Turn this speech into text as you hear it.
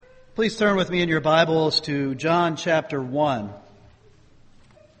Please turn with me in your Bibles to John chapter 1.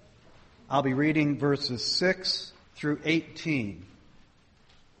 I'll be reading verses 6 through 18.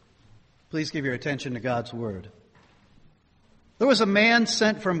 Please give your attention to God's Word. There was a man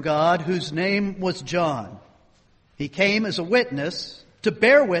sent from God whose name was John. He came as a witness to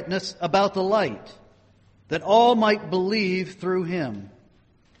bear witness about the light, that all might believe through him.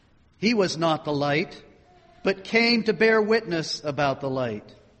 He was not the light, but came to bear witness about the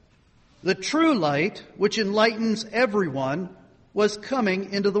light. The true light, which enlightens everyone, was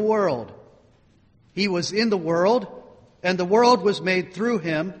coming into the world. He was in the world, and the world was made through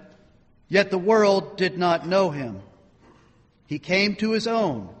him, yet the world did not know him. He came to his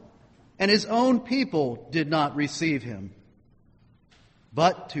own, and his own people did not receive him.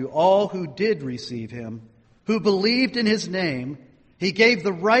 But to all who did receive him, who believed in his name, he gave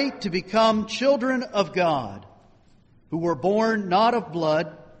the right to become children of God, who were born not of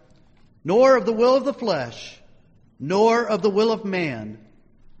blood, nor of the will of the flesh, nor of the will of man,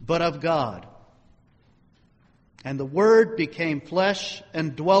 but of God. And the Word became flesh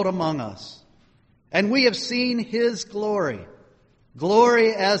and dwelt among us. And we have seen his glory,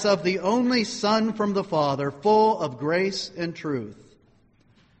 glory as of the only Son from the Father, full of grace and truth.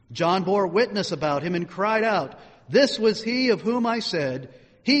 John bore witness about him and cried out, "This was he of whom I said,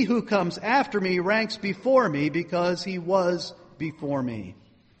 'He who comes after me ranks before me, because he was before me.'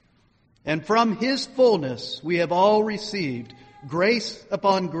 And from his fullness we have all received grace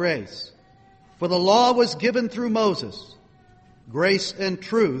upon grace. For the law was given through Moses. Grace and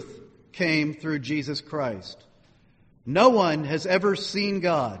truth came through Jesus Christ. No one has ever seen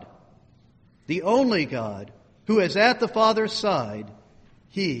God. The only God, who is at the Father's side,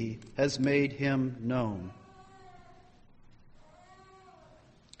 he has made him known."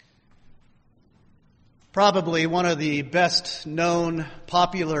 Probably one of the best known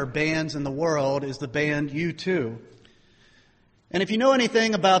popular bands in the world is the band U2. And if you know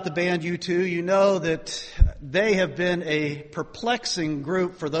anything about the band U2, you know that they have been a perplexing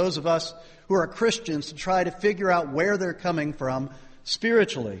group for those of us who are Christians to try to figure out where they're coming from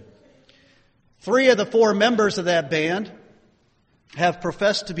spiritually. 3 of the 4 members of that band have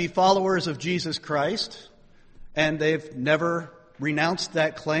professed to be followers of Jesus Christ, and they've never renounced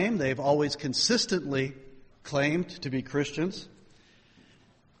that claim. They've always consistently claimed to be Christians.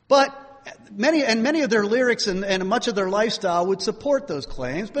 But many of their lyrics and much of their lifestyle would support those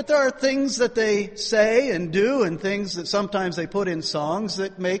claims. But there are things that they say and do, and things that sometimes they put in songs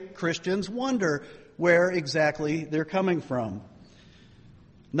that make Christians wonder where exactly they're coming from.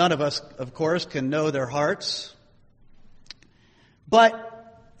 None of us, of course, can know their hearts. But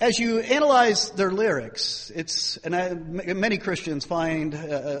as you analyze their lyrics, many Christians find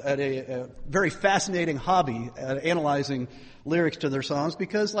a very fascinating hobby analyzing lyrics to their songs,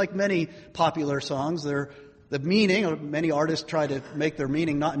 because like many popular songs, the meaning, many artists try to make their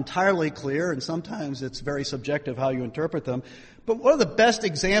meaning not entirely clear, and sometimes it's very subjective how you interpret them. But one of the best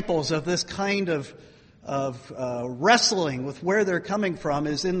examples of this kind of wrestling with where they're coming from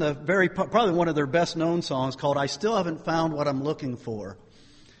is in probably one of their best known songs called "I Still Haven't Found What I'm Looking For."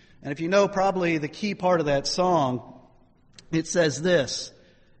 And if you know probably the key part of that song, it says this: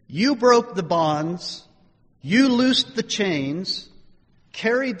 "You broke the bonds, you loosed the chains,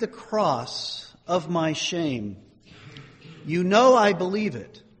 carried the cross of my shame. You know I believe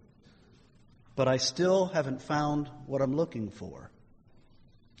it, but I still haven't found what I'm looking for."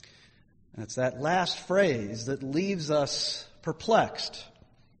 And it's that last phrase that leaves us perplexed.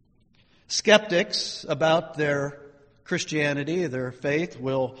 Skeptics about their Christianity, their faith,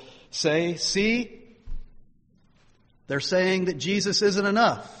 will say, "See, they're saying that Jesus isn't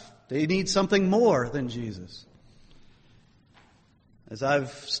enough. They need something more than Jesus." As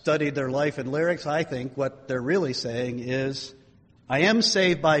I've studied their life and lyrics, I think what they're really saying is, "I am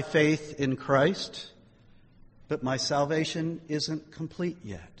saved by faith in Christ, but my salvation isn't complete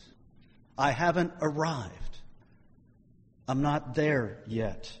yet. I haven't arrived. I'm not there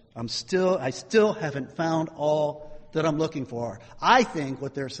yet. I still haven't found all that I'm looking for." I think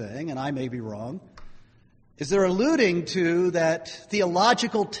what they're saying, and I may be wrong, is they're alluding to that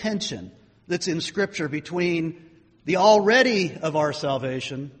theological tension that's in Scripture between the already of our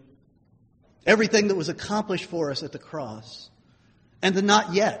salvation, everything that was accomplished for us at the cross, and the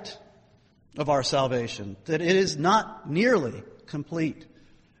not yet of our salvation, that it is not nearly complete.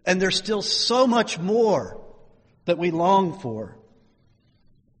 And there's still so much more that we long for.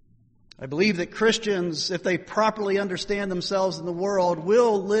 I believe that Christians, if they properly understand themselves in the world,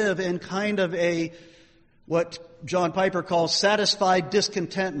 will live in kind of what John Piper calls satisfied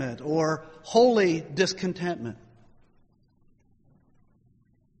discontentment or holy discontentment.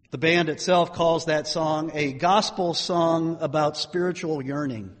 The band itself calls that song a gospel song about spiritual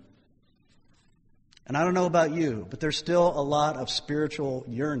yearning. And I don't know about you, but there's still a lot of spiritual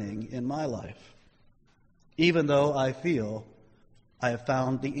yearning in my life, even though I feel I have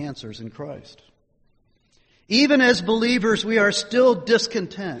found the answers in Christ. Even as believers, we are still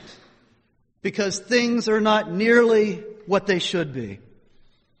discontent because things are not nearly what they should be.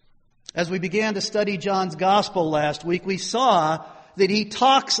 As we began to study John's Gospel last week, we saw that he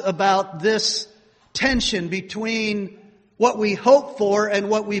talks about this tension between what we hope for and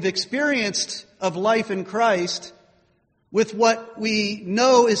what we've experienced of life in Christ with what we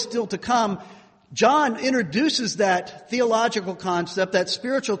know is still to come. John introduces that theological concept, that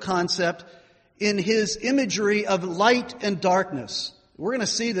spiritual concept, in his imagery of light and darkness. We're going to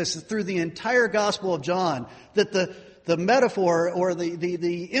see this through the entire Gospel of John, that the metaphor or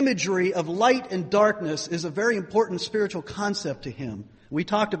the imagery of light and darkness is a very important spiritual concept to him. We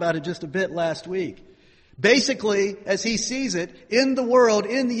talked about it just a bit last week. Basically, as he sees it, in the world,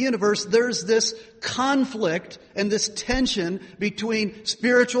 in the universe, there's this conflict and this tension between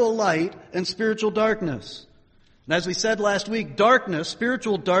spiritual light and spiritual darkness. And as we said last week, darkness,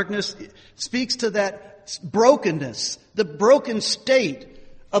 spiritual darkness, speaks to that brokenness, the broken state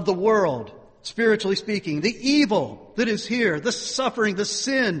of the world, spiritually speaking. The evil that is here, the suffering, the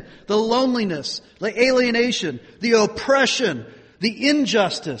sin, the loneliness, the alienation, the oppression, the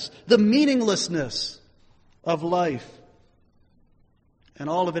injustice, the meaninglessness of life. And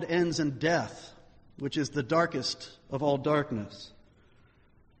all of it ends in death, which is the darkest of all darkness.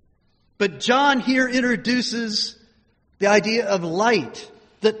 But John here introduces the idea of light.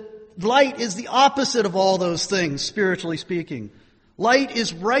 That light is the opposite of all those things, spiritually speaking. Light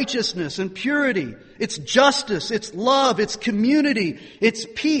is righteousness and purity. It's justice, it's love, it's community, it's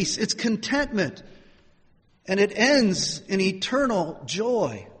peace, it's contentment. And it ends in eternal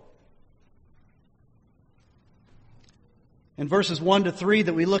joy. In verses 1 to 3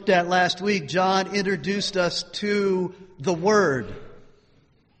 that we looked at last week, John introduced us to the Word.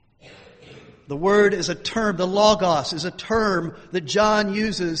 The Word is a term, the Logos is a term that John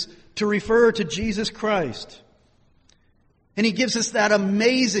uses to refer to Jesus Christ. And he gives us that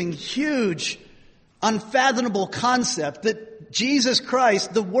amazing, huge, unfathomable concept that Jesus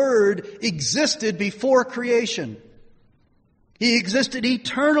Christ, the Word, existed before creation. He existed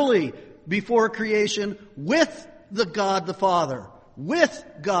eternally before creation with God the Father,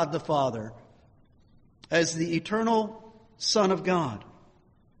 as the eternal Son of God.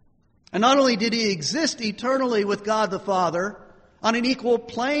 And not only did he exist eternally with God the Father, on an equal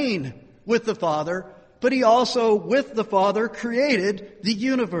plane with the Father, but he also, with the Father, created the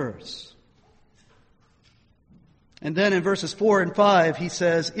universe. And then in verses 4 and 5, he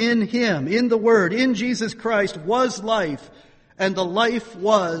says, in Him, in the Word, in Jesus Christ was life, and the life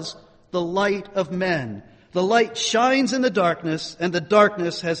was the light of men. The light shines in the darkness, and the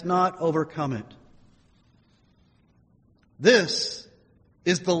darkness has not overcome it. This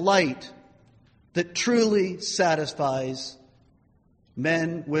is the light that truly satisfies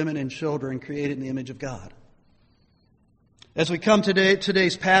men, women, and children created in the image of God. As we come to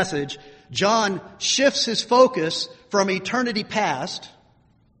today's passage, John shifts his focus from eternity past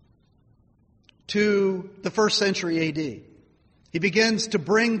to the 1st century A.D. He begins to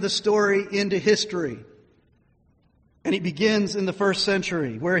bring the story into history. And he begins in the 1st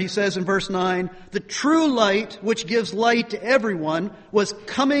century, where he says in verse 9, the true light, which gives light to everyone, was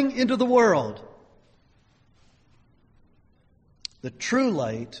coming into the world. The true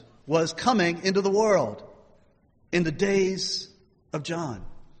light was coming into the world in the days of John.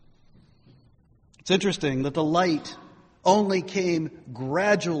 It's interesting that the light only came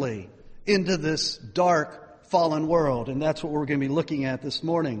gradually into this dark, fallen world, and that's what we're going to be looking at this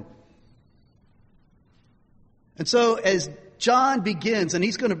morning. And so as John begins, and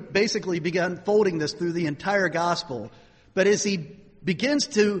he's going to basically begin unfolding this through the entire gospel, but as he begins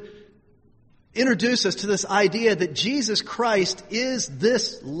to introduce us to this idea that Jesus Christ is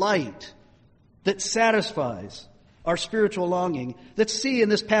this light that satisfies our spiritual longing, let's see in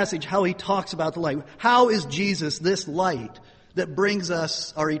this passage how he talks about the light. How is Jesus this light that brings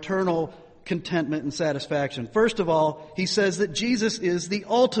us our eternal contentment and satisfaction? First of all, he says that Jesus is the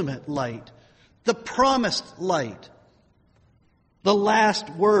ultimate light. The promised light. The last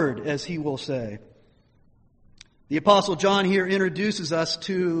word, as he will say. The Apostle John here introduces us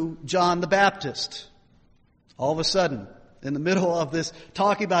to John the Baptist. All of a sudden, in the middle of this,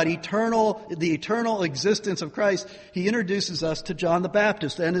 talking about the eternal existence of Christ, he introduces us to John the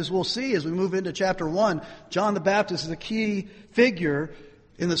Baptist. And as we'll see as we move into chapter 1, John the Baptist is a key figure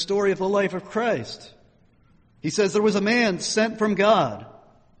in the story of the life of Christ. He says there was a man sent from God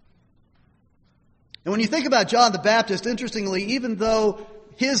And when you think about John the Baptist, interestingly, even though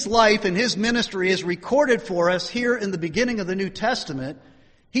his life and his ministry is recorded for us here in the beginning of the New Testament,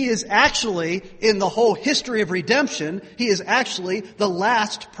 he is actually, in the whole history of redemption, he is actually the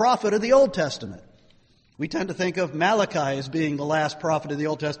last prophet of the Old Testament. We tend to think of Malachi as being the last prophet of the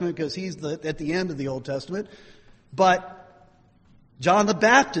Old Testament because he's at the end of the Old Testament. But John the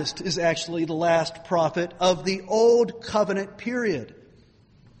Baptist is actually the last prophet of the Old Covenant period.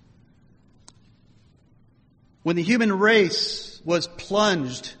 When the human race was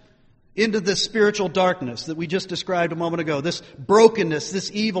plunged into this spiritual darkness that we just described a moment ago, this brokenness, this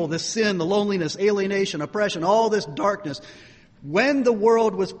evil, this sin, the loneliness, alienation, oppression, all this darkness, when the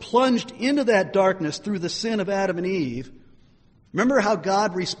world was plunged into that darkness through the sin of Adam and Eve, remember how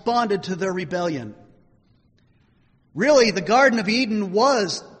God responded to their rebellion. Really, the Garden of Eden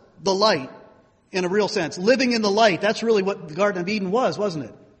was the light, in a real sense. Living in the light, that's really what the Garden of Eden was, wasn't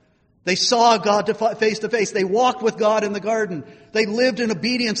it? They saw God face to face. They walked with God in the garden. They lived in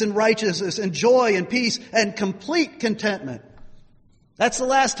obedience and righteousness and joy and peace and complete contentment. That's the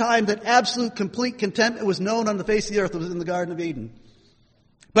last time that absolute complete contentment was known on the face of the earth, was in the Garden of Eden.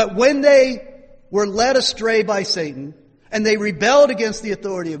 But when they were led astray by Satan and they rebelled against the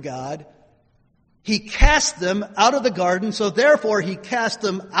authority of God, He cast them out of the garden, so therefore He cast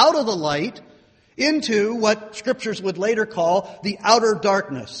them out of the light into what scriptures would later call the outer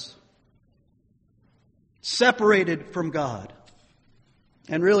darkness. Separated from God.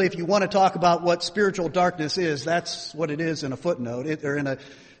 And really, if you want to talk about what spiritual darkness is, that's what it is in a footnote, or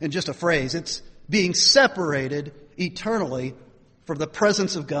in just a phrase. It's being separated eternally from the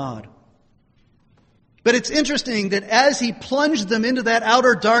presence of God. But it's interesting that as He plunged them into that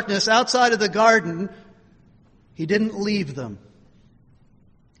outer darkness outside of the garden, He didn't leave them.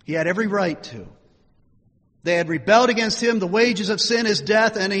 He had every right to. They had rebelled against Him. The wages of sin is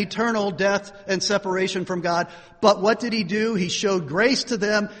death, and eternal death and separation from God. But what did He do? He showed grace to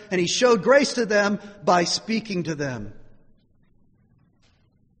them, and He showed grace to them by speaking to them.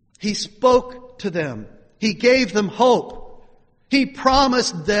 He spoke to them. He gave them hope. He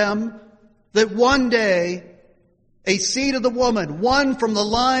promised them that one day a seed of the woman, one from the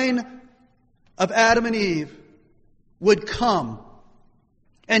line of Adam and Eve, would come.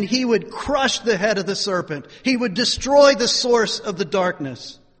 And He would crush the head of the serpent. He would destroy the source of the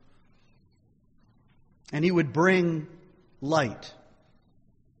darkness. And He would bring light.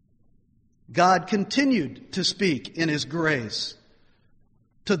 God continued to speak in His grace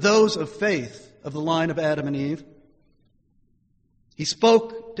to those of faith of the line of Adam and Eve. He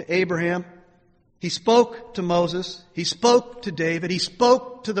spoke to Abraham. He spoke to Moses. He spoke to David. He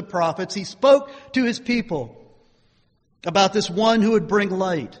spoke to the prophets. He spoke to His people about this one who would bring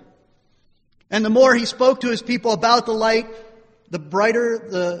light. And the more He spoke to His people about the light, the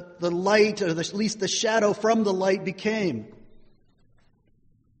brighter the light, or at least the shadow from the light became.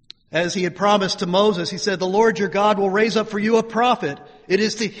 As He had promised to Moses, He said, "The Lord your God will raise up for you a prophet. It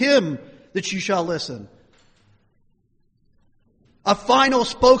is to him that you shall listen." A final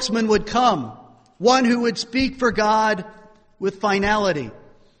spokesman would come, one who would speak for God with finality,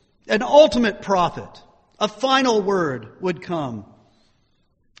 an ultimate prophet. A final word would come.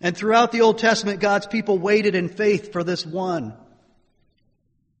 And throughout the Old Testament, God's people waited in faith for this one.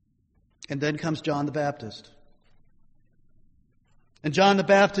 And then comes John the Baptist. And John the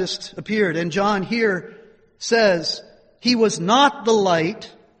Baptist appeared. And John here says, he was not the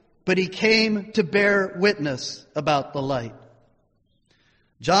light, but he came to bear witness about the light.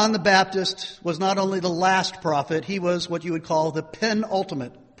 John the Baptist was not only the last prophet, he was what you would call the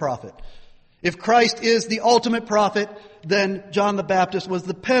penultimate prophet. If Christ is the ultimate prophet, then John the Baptist was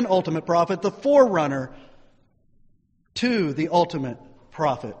the penultimate prophet, the forerunner to the ultimate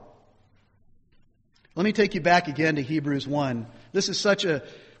prophet. Let me take you back again to Hebrews 1. This is such a...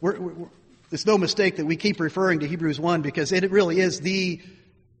 it's no mistake that we keep referring to Hebrews 1 because it really is the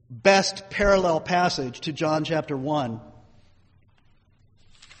best parallel passage to John chapter 1.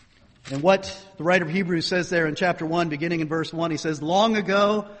 And what the writer of Hebrews says there in chapter 1, beginning in verse 1, he says, "Long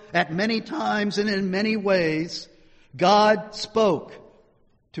ago, at many times and in many ways, God spoke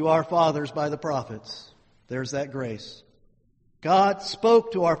to our fathers by the prophets." There's that grace. God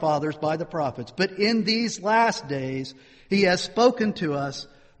spoke to our fathers by the prophets. But in these last days, He has spoken to us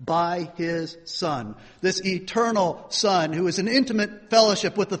by His Son. This eternal Son who is in intimate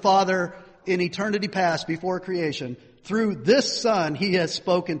fellowship with the Father in eternity past before creation. Through this Son, He has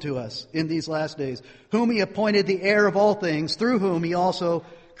spoken to us in these last days, whom He appointed the heir of all things, through whom He also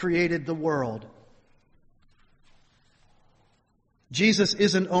created the world. Jesus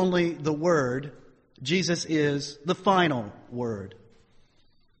isn't only the Word, Jesus is the final word.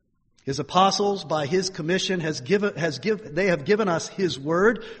 His apostles, by His commission, they have given us His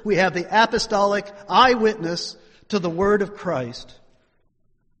word. We have the apostolic eyewitness to the word of Christ.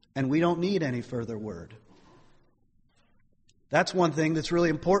 And we don't need any further word. That's one thing that's really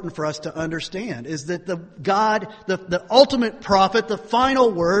important for us to understand, is that the ultimate prophet, the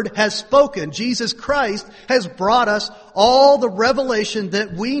final word, has spoken. Jesus Christ has brought us all the revelation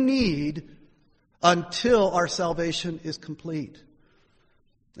that we need until our salvation is complete.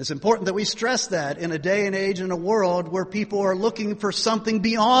 It's important that we stress that in a day and age, in a world where people are looking for something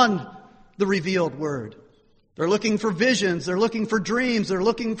beyond the revealed word. They're looking for visions, they're looking for dreams, they're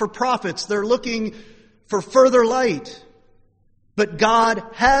looking for prophets, they're looking for further light. But God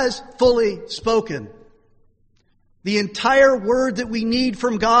has fully spoken. The entire word that we need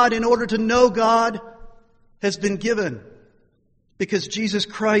from God in order to know God has been given, because Jesus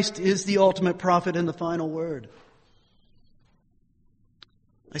Christ is the ultimate prophet and the final word.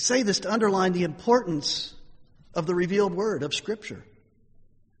 I say this to underline the importance of the revealed word, of Scripture.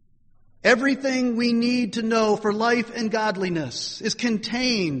 Everything we need to know for life and godliness is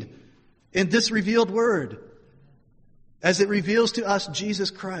contained in this revealed word, as it reveals to us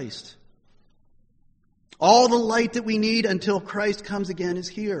Jesus Christ. All the light that we need until Christ comes again is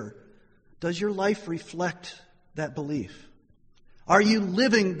here. Does your life reflect that belief? Are you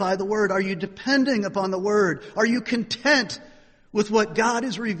living by the word? Are you depending upon the word? Are you content with what God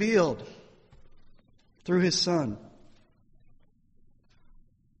has revealed through His Son?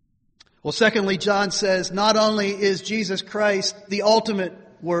 Well, secondly, John says, not only is Jesus Christ the ultimate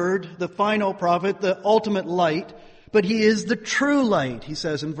word, the final prophet, the ultimate light, but He is the true light, he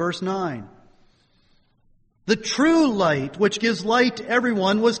says in verse 9. The true light, which gives light to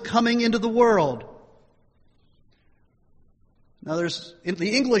everyone, was coming into the world. Now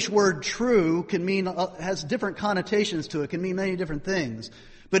the English word true has different connotations to it, can mean many different things.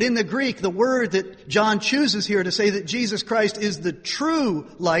 But in the Greek, the word that John chooses here to say that Jesus Christ is the true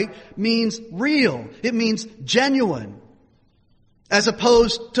light means real. It means genuine, as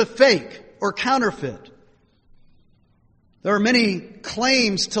opposed to fake or counterfeit. There are many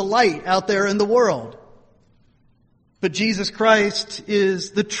claims to light out there in the world. But Jesus Christ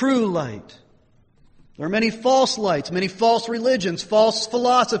is the true light. There are many false lights, many false religions, false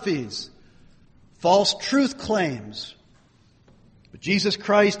philosophies, false truth claims. But Jesus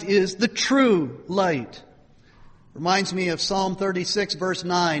Christ is the true light. Reminds me of Psalm 36, verse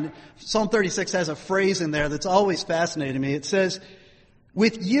 9. Psalm 36 has a phrase in there that's always fascinated me. It says,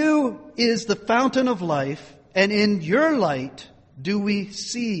 "With you is the fountain of life, and in your light do we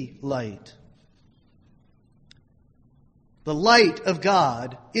see light." The light of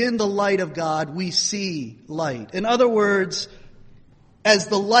God, in the light of God, we see light. In other words, as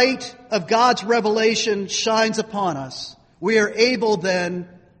the light of God's revelation shines upon us, we are able then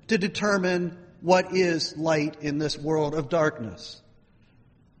to determine what is light in this world of darkness.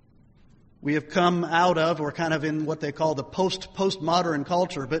 We have come out of, or kind of in what they call the postmodern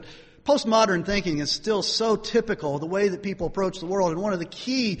culture, but postmodern thinking is still so typical, the way that people approach the world. And one of the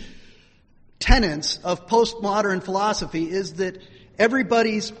key tenets of postmodern philosophy is that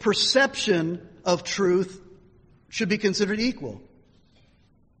everybody's perception of truth should be considered equal.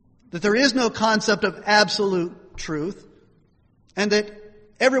 That there is no concept of absolute truth, and that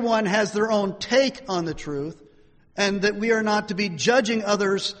everyone has their own take on the truth, and that we are not to be judging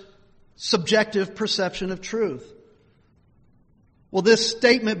others' subjective perception of truth. Well, this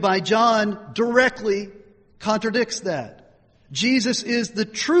statement by John directly contradicts that. Jesus is the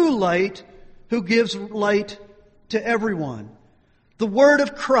true light who gives light to everyone. The word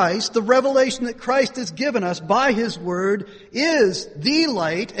of Christ, the revelation that Christ has given us by His word, is the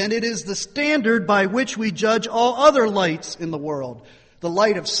light, and it is the standard by which we judge all other lights in the world. The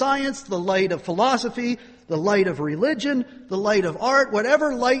light of science, the light of philosophy, the light of religion, the light of art,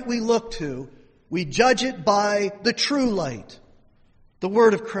 whatever light we look to, we judge it by the true light, the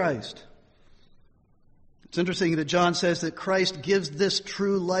word of Christ. It's interesting that John says that Christ gives this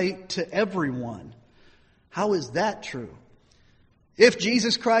true light to everyone. How is that true? If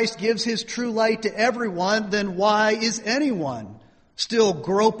Jesus Christ gives His true light to everyone, then why is anyone still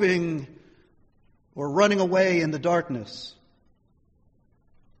groping or running away in the darkness?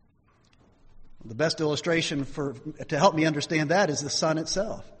 The best illustration to help me understand that is the sun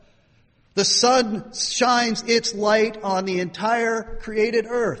itself. The sun shines its light on the entire created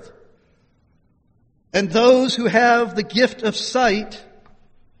earth. And those who have the gift of sight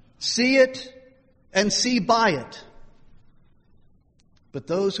see it and see by it. But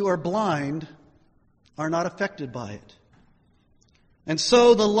those who are blind are not affected by it. And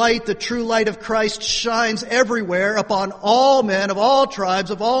so the light, the true light of Christ, shines everywhere upon all men of all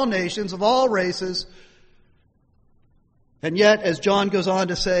tribes, of all nations, of all races. And yet, as John goes on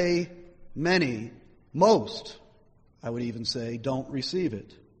to say, many, most, I would even say, don't receive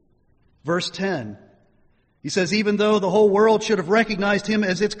it. Verse 10, he says, even though the whole world should have recognized him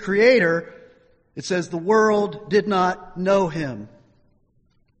as its creator, it says the world did not know him.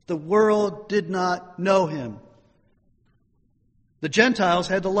 The world did not know him. The Gentiles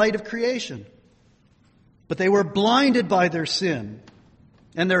had the light of creation, but they were blinded by their sin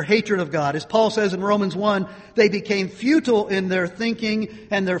and their hatred of God. As Paul says in Romans 1, they became futile in their thinking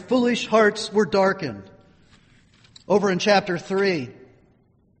and their foolish hearts were darkened. Over in chapter 3,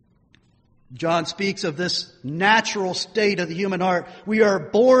 John speaks of this natural state of the human heart. We are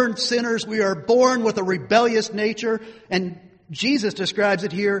born sinners. We are born with a rebellious nature. And Jesus describes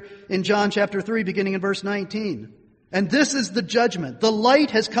it here in John chapter 3, beginning in verse 19. And this is the judgment. The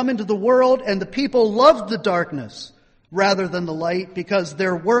light has come into the world, and the people loved the darkness rather than the light, because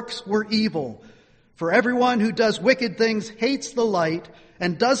their works were evil. For everyone who does wicked things hates the light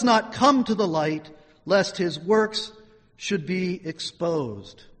and does not come to the light, lest his works should be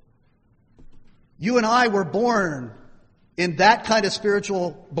exposed. You and I were born in that kind of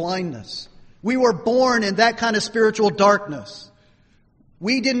spiritual blindness. We were born in that kind of spiritual darkness.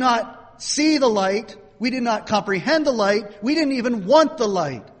 We did not see the light. We did not comprehend the light. We didn't even want the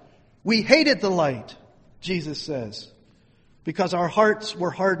light. We hated the light, Jesus says, because our hearts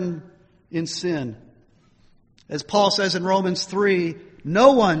were hardened in sin. As Paul says in Romans 3,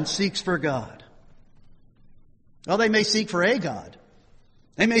 no one seeks for God. Well, they may seek for a God.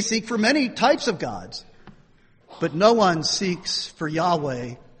 They may seek for many types of gods. But no one seeks for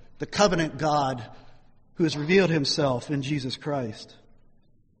Yahweh, the covenant God who has revealed himself in Jesus Christ.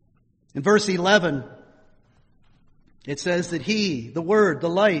 In verse 11, it says that he, the Word, the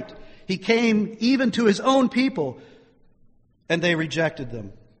light, he came even to his own people, and they rejected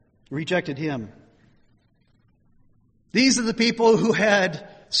him. These are the people who had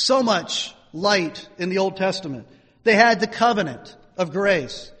so much light in the Old Testament. They had the covenant of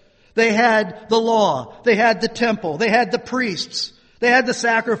grace. They had the law. They had the temple. They had the priests. They had the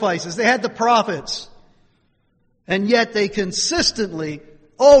sacrifices. They had the prophets. And yet they consistently,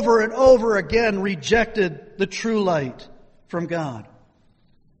 over and over again, rejected the true light from God.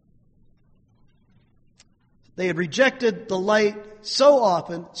 They had rejected the light so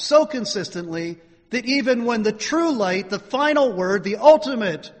often, so consistently, that even when the true light, the final word, the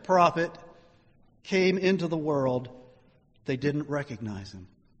ultimate prophet, came into the world, they didn't recognize him.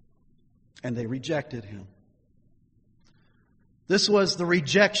 And they rejected him. This was the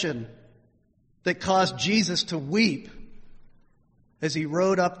rejection that caused Jesus to weep as he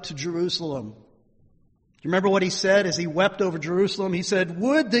rode up to Jerusalem. You remember what he said as he wept over Jerusalem? He said,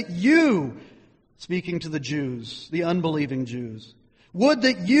 would that you, speaking to the Jews, the unbelieving Jews, would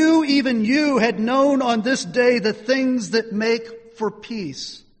that you, even you, had known on this day the things that make for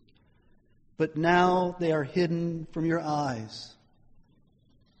peace. But now they are hidden from your eyes.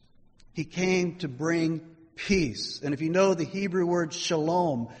 He came to bring peace. And if you know the Hebrew word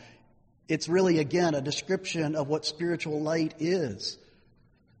shalom, it's really, again, a description of what spiritual light is.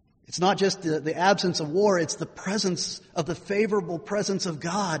 It's not just the absence of war, it's the presence of the favorable presence of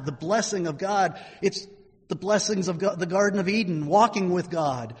God, the blessing of God. It's the blessings of God, the Garden of Eden, walking with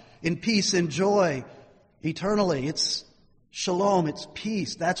God in peace and joy eternally. It's shalom, it's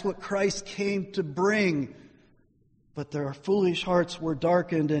peace. That's what Christ came to bring. But their foolish hearts were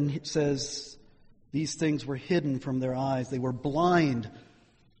darkened, and it says these things were hidden from their eyes. They were blind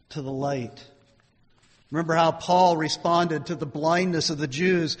to the light. Remember how Paul responded to the blindness of the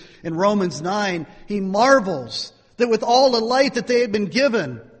Jews. In Romans 9, he marvels that with all the light that they had been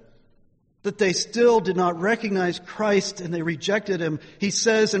given, that they still did not recognize Christ and they rejected him. He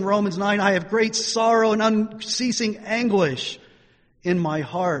says in Romans 9, I have great sorrow and unceasing anguish in my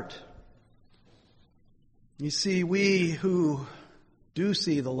heart. You see, we who do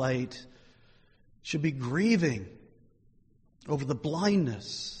see the light should be grieving over the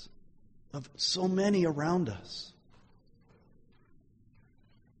blindness of so many around us.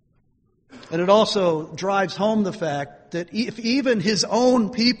 And it also drives home the fact that if even his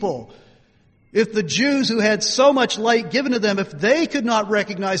own people, if the Jews who had so much light given to them, if they could not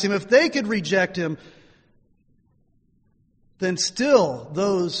recognize him, if they could reject him, then still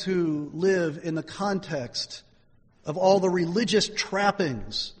those who live in the context of all the religious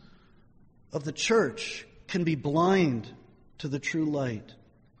trappings of the church can be blind to the true light.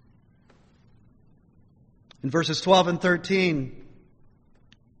 In verses 12 and 13,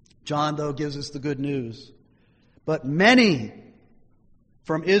 John, though, gives us the good news. But many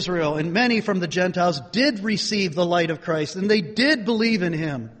from Israel and many from the Gentiles did receive the light of Christ, and they did believe in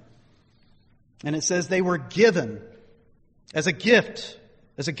him. And it says they were given as a gift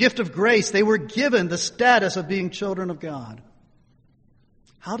of grace. They were given the status of being children of God.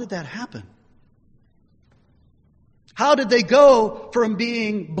 How did that happen? How did they go from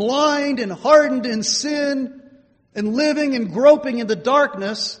being blind and hardened in sin and living and groping in the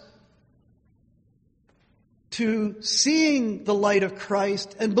darkness to seeing the light of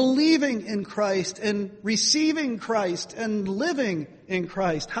Christ and believing in Christ and receiving Christ and living in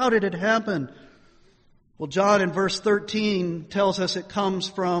Christ? How did it happen? Well, John in verse 13 tells us it comes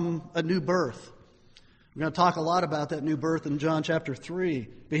from a new birth. We're going to talk a lot about that new birth in John chapter 3.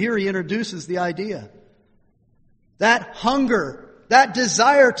 But here he introduces the idea. That hunger, that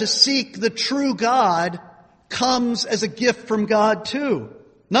desire to seek the true God comes as a gift from God too.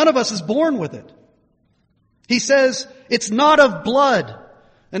 None of us is born with it. He says it's not of blood.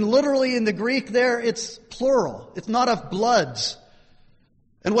 And literally in the Greek there, it's plural. It's not of bloods.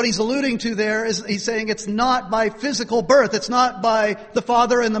 And what he's alluding to there is he's saying it's not by physical birth. It's not by the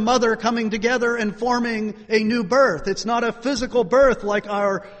father and the mother coming together and forming a new birth. It's not a physical birth like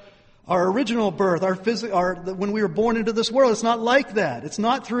our original birth, when we were born into this world. It's not like that. It's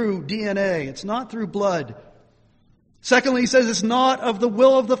not through DNA. It's not through blood. Secondly, he says it's not of the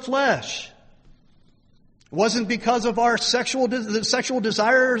will of the flesh. It wasn't because of our sexual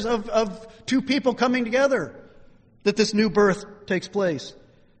desires of two people coming together that this new birth takes place.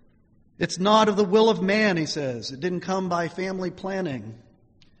 It's not of the will of man, he says. It didn't come by family planning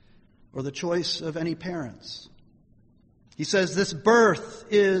or the choice of any parents. He says this birth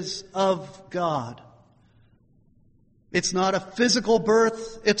is of God. It's not a physical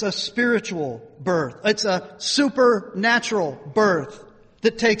birth, it's a spiritual birth. It's a supernatural birth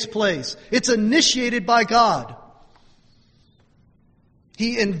that takes place. It's initiated by God.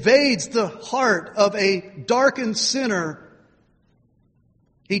 He invades the heart of a darkened sinner.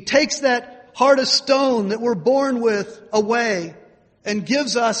 He takes that heart of stone that we're born with away and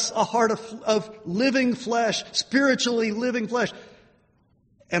gives us a heart of living flesh, spiritually living flesh.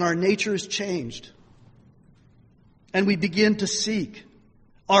 And our nature is changed. And we begin to seek.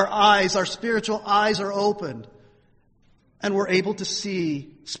 Our spiritual eyes are opened. And we're able to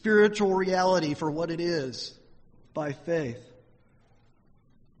see spiritual reality for what it is by faith.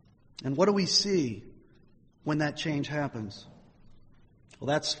 And what do we see when that change happens? Well,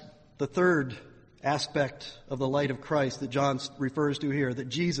 that's the third aspect of the light of Christ that John refers to here, that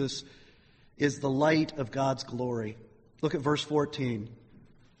Jesus is the light of God's glory. Look at verse 14.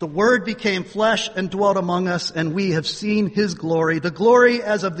 The Word became flesh and dwelt among us, and we have seen His glory, the glory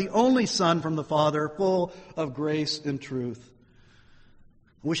as of the only Son from the Father, full of grace and truth.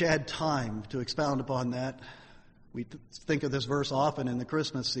 I wish I had time to expound upon that. We think of this verse often in the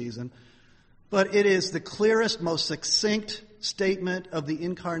Christmas season. But it is the clearest, most succinct statement of the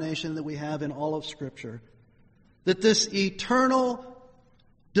incarnation that we have in all of Scripture. That this eternal,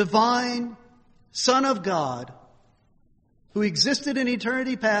 divine Son of God, who existed in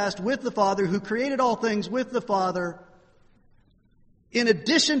eternity past with the Father, who created all things with the Father, in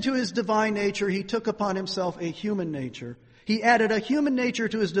addition to His divine nature, He took upon Himself a human nature. He added a human nature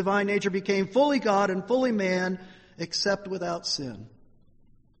to His divine nature, became fully God and fully man, except without sin.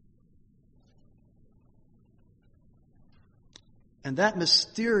 And that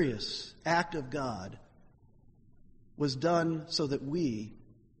mysterious act of God was done so that we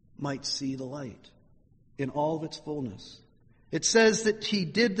might see the light in all of its fullness. It says that He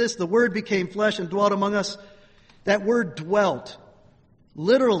did this, the Word became flesh and dwelt among us. That word dwelt,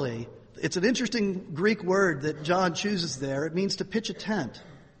 literally, it's an interesting Greek word that John chooses there. It means to pitch a tent.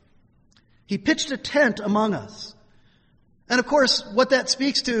 He pitched a tent among us. And of course, what that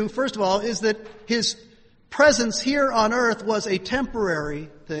speaks to, first of all, is that His presence here on earth was a temporary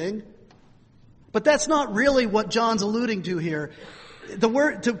thing. But that's not really what John's alluding to here. The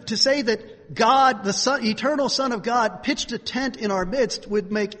word to say that God, the Son, eternal Son of God, pitched a tent in our midst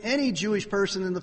would make any Jewish person in the